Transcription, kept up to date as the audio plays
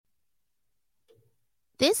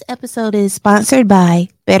This episode is sponsored by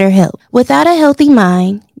BetterHelp. Without a healthy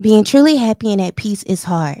mind, being truly happy and at peace is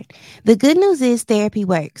hard. The good news is therapy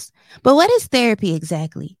works. But what is therapy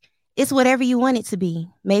exactly? It's whatever you want it to be.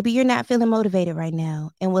 Maybe you're not feeling motivated right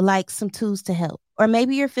now and would like some tools to help. Or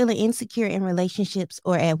maybe you're feeling insecure in relationships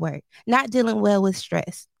or at work, not dealing well with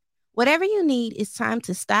stress. Whatever you need, it's time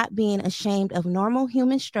to stop being ashamed of normal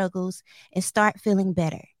human struggles and start feeling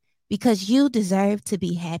better because you deserve to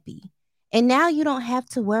be happy. And now you don't have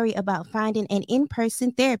to worry about finding an in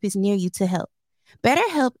person therapist near you to help.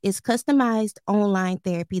 BetterHelp is customized online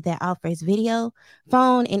therapy that offers video,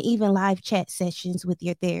 phone, and even live chat sessions with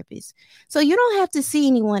your therapist. So you don't have to see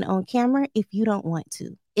anyone on camera if you don't want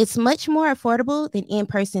to. It's much more affordable than in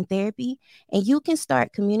person therapy, and you can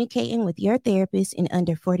start communicating with your therapist in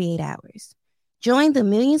under 48 hours. Join the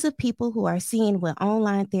millions of people who are seeing what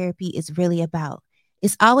online therapy is really about.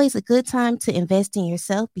 It's always a good time to invest in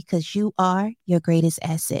yourself because you are your greatest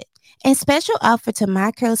asset. And special offer to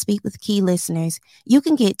My Curl Speak with Key listeners, you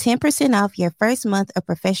can get 10% off your first month of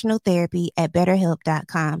professional therapy at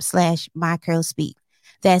betterhelp.com/mycurlspeak.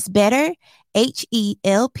 That's better,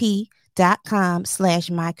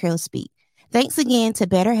 HELP.com/mycurlspeak. Thanks again to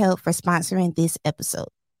BetterHelp for sponsoring this episode.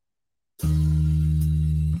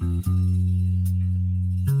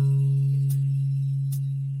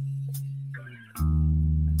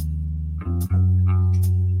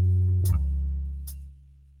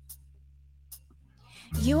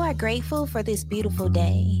 You are grateful for this beautiful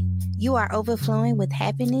day. You are overflowing with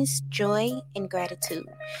happiness, joy, and gratitude.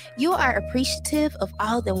 You are appreciative of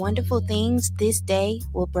all the wonderful things this day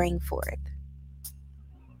will bring forth.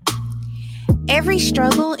 Every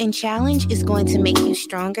struggle and challenge is going to make you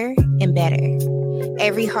stronger and better.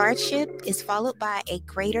 Every hardship is followed by a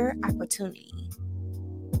greater opportunity.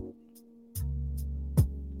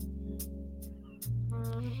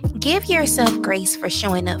 Give yourself grace for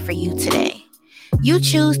showing up for you today. You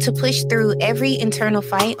choose to push through every internal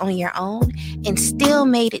fight on your own and still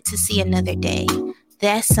made it to see another day.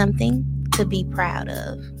 That's something to be proud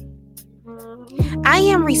of. I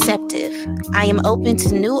am receptive. I am open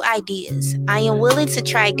to new ideas. I am willing to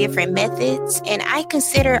try different methods, and I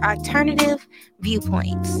consider alternative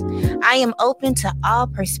viewpoints. I am open to all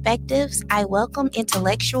perspectives. I welcome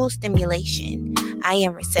intellectual stimulation. I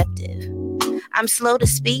am receptive. I'm slow to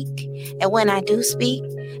speak, and when I do speak,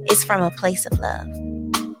 it's from a place of love.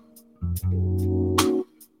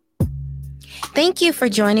 Thank you for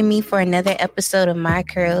joining me for another episode of My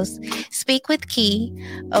Curls Speak with Key.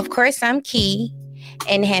 Of course, I'm Key,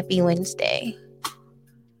 and happy Wednesday.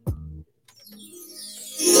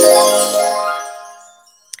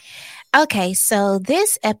 Okay, so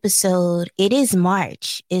this episode, it is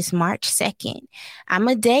March. It's March 2nd. I'm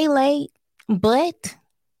a day late, but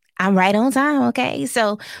I'm right on time, okay?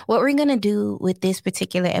 So what we're going to do with this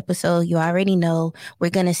particular episode, you already know,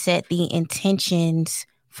 we're going to set the intentions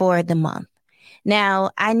for the month.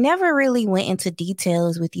 Now, I never really went into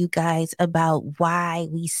details with you guys about why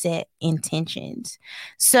we set intentions.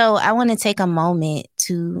 So I want to take a moment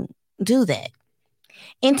to do that.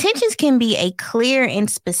 Intentions can be a clear and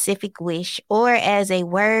specific wish or as a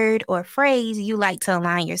word or phrase you like to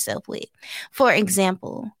align yourself with. For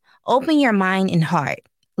example, open your mind and heart.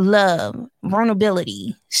 Love,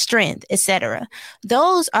 vulnerability, strength, etc.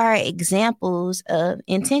 Those are examples of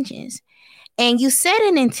intentions. And you set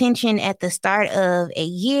an intention at the start of a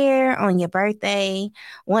year, on your birthday,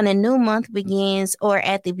 when a new month begins, or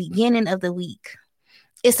at the beginning of the week.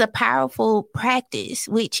 It's a powerful practice,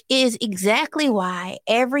 which is exactly why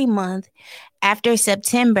every month after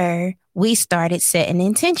September, we started setting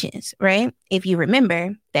intentions, right? If you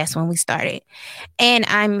remember, that's when we started. And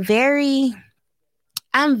I'm very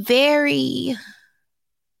I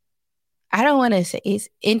don't want to say it's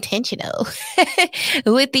intentional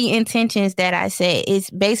with the intentions that I set. It's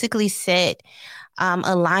basically set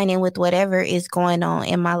aligning with whatever is going on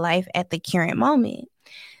in my life at the current moment.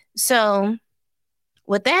 So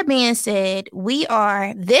with that being said, we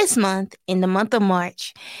are this month in the month of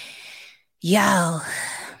March. Yo,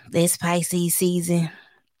 this Pisces season.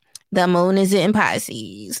 The moon is in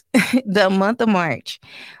Pisces. The month of March.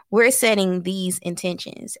 We're setting these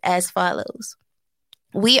intentions as follows.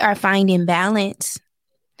 We are finding balance.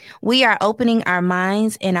 We are opening our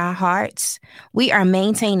minds and our hearts. We are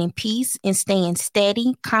maintaining peace and staying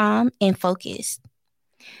steady, calm, and focused.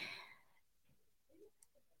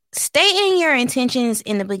 Stating your intentions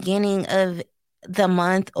in the beginning of the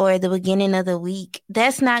month or the beginning of the week,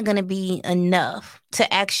 that's not going to be enough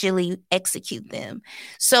to actually execute them.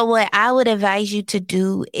 So, what I would advise you to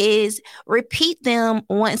do is repeat them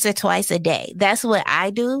once or twice a day. That's what I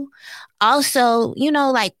do. Also,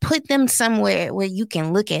 like put them somewhere where you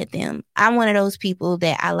can look at them. I'm one of those people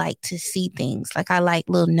that I like to see things. Like I like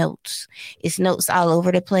little notes. It's notes all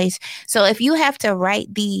over the place. So if you have to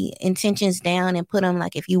write the intentions down and put them,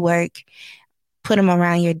 like if you work, put them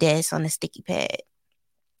around your desk on a sticky pad,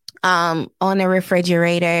 on the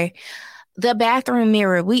refrigerator, the bathroom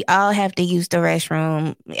mirror. We all have to use the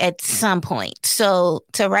restroom at some point. So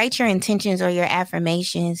to write your intentions or your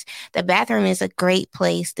affirmations, the bathroom is a great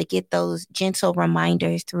place to get those gentle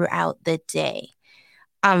reminders throughout the day.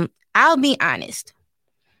 I'll be honest.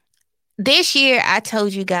 This year, I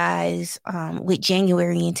told you guys with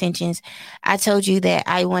January intentions, I told you that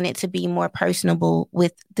I wanted to be more personable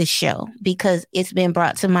with the show because it's been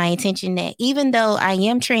brought to my attention that even though I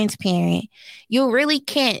am transparent, you really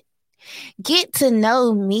can't get to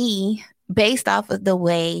know me based off of the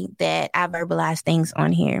way that I verbalize things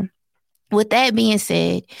on here. With that being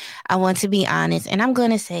said, I want to be honest, and I'm going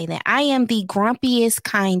to say that I am the grumpiest,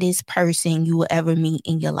 kindest person you will ever meet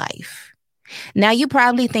in your life. Now, you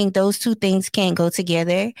probably think those two things can't go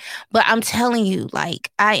together, but I'm telling you, I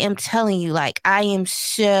am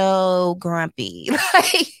so grumpy.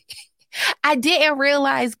 I didn't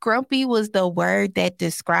realize grumpy was the word that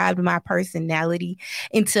described my personality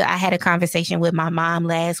until I had a conversation with my mom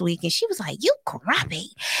last week. And she was like, "You grumpy."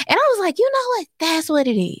 And I was like, you know what? That's what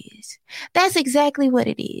it is. That's exactly what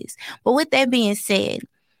it is. But with that being said,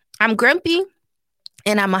 I'm grumpy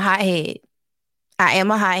and I'm a hothead. I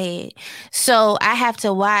am a hothead. So I have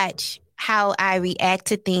to watch how I react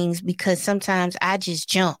to things because sometimes I just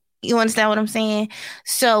jump. You understand what I'm saying?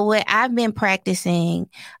 So what I've been practicing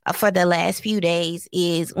for the last few days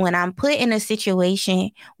is when I'm put in a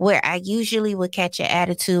situation where I usually would catch an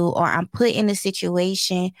attitude or I'm put in a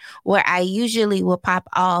situation where I usually will pop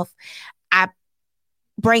off, I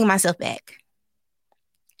bring myself back.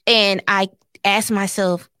 And I ask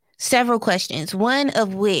myself several questions, one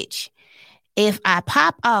of which, if I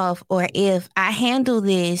pop off or if I handle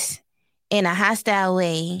this in a hostile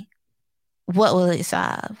way, what will it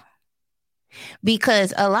solve?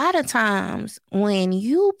 Because a lot of times when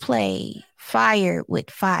you play fire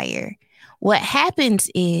with fire, what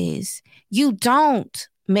happens is you don't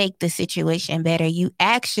make the situation better. You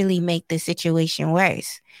actually make the situation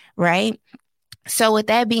worse, right? So with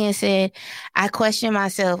that being said, I question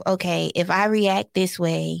myself, okay, if I react this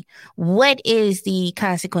way, what is the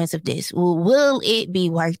consequence of this? Will it be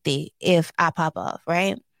worth it if I pop off,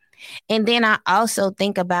 right? And then I also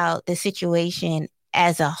think about the situation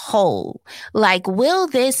as a whole. Like, will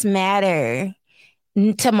this matter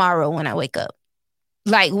tomorrow when I wake up?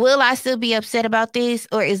 Like, will I still be upset about this?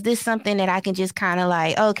 Or is this something that I can just kind of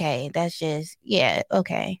like, okay, that's just, yeah,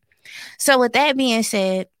 okay. So with that being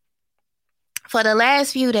said, for the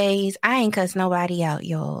last few days, I ain't cussed nobody out,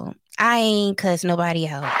 y'all. I ain't cussed nobody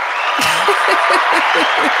out.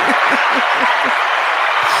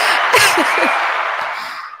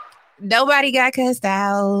 Nobody got cussed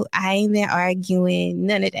out. I ain't been arguing,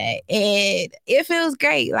 none of that. And it feels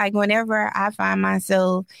great. Like whenever I find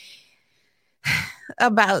myself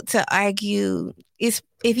about to argue, it's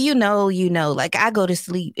if you know, like I go to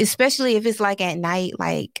sleep, especially if it's like at night,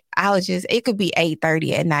 like it could be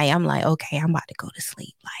 8:30 at night. I'm like, okay, I'm about to go to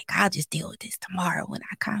sleep. Like I'll just deal with this tomorrow when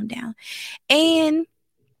I calm down. And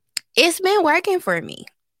it's been working for me.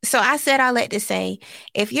 So I said all that to say,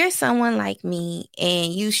 if you're someone like me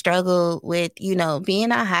and you struggle with,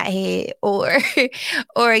 being a hothead or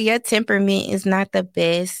or your temperament is not the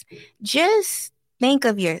best, just think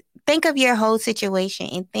of your whole situation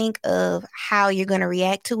and think of how you're going to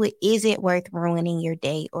react to it. Is it worth ruining your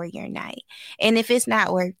day or your night? And if it's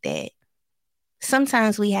not worth that,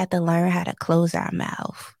 sometimes we have to learn how to close our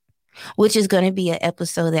mouth, which is going to be an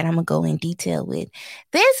episode that I'm going to go in detail with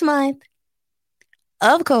this month.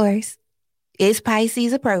 Of course, it's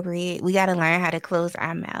Pisces appropriate. We got to learn how to close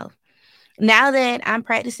our mouth. Now that I'm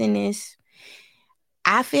practicing this,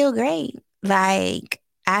 I feel great. Like,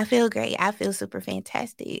 I feel great. I feel super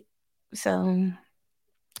fantastic. So,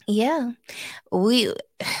 yeah,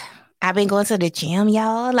 I've been going to the gym,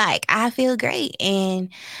 y'all. Like, I feel great. And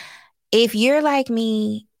if you're like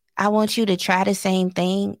me, I want you to try the same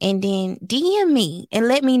thing and then DM me and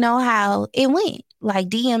let me know how it went. Like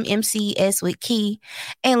DM MCS with Key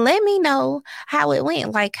and let me know how it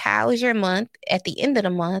went. Like, how was your month at the end of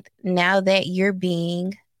the month now that you're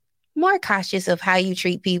being more cautious of how you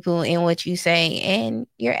treat people and what you say and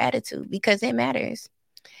your attitude, because it matters.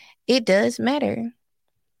 It does matter.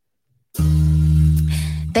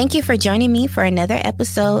 Thank you for joining me for another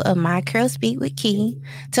episode of My Curl Speak with Key.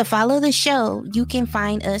 To follow the show, you can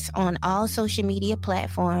find us on all social media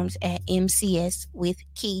platforms at MCS with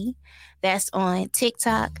Key. That's on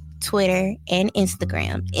TikTok, Twitter, and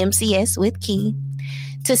Instagram, MCS with Key.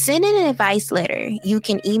 To send in an advice letter, you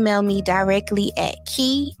can email me directly at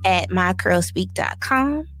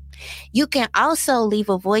key@mycurlspeak.com. You can also leave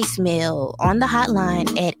a voicemail on the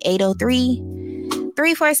hotline at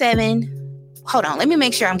 803-347. Hold on, let me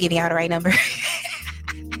make sure I'm giving y'all the right number.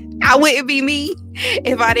 I wouldn't be me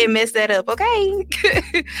if I didn't mess that up, okay?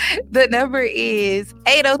 The number is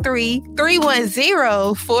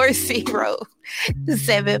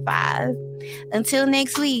 803-310-4075. Until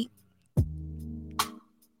next week.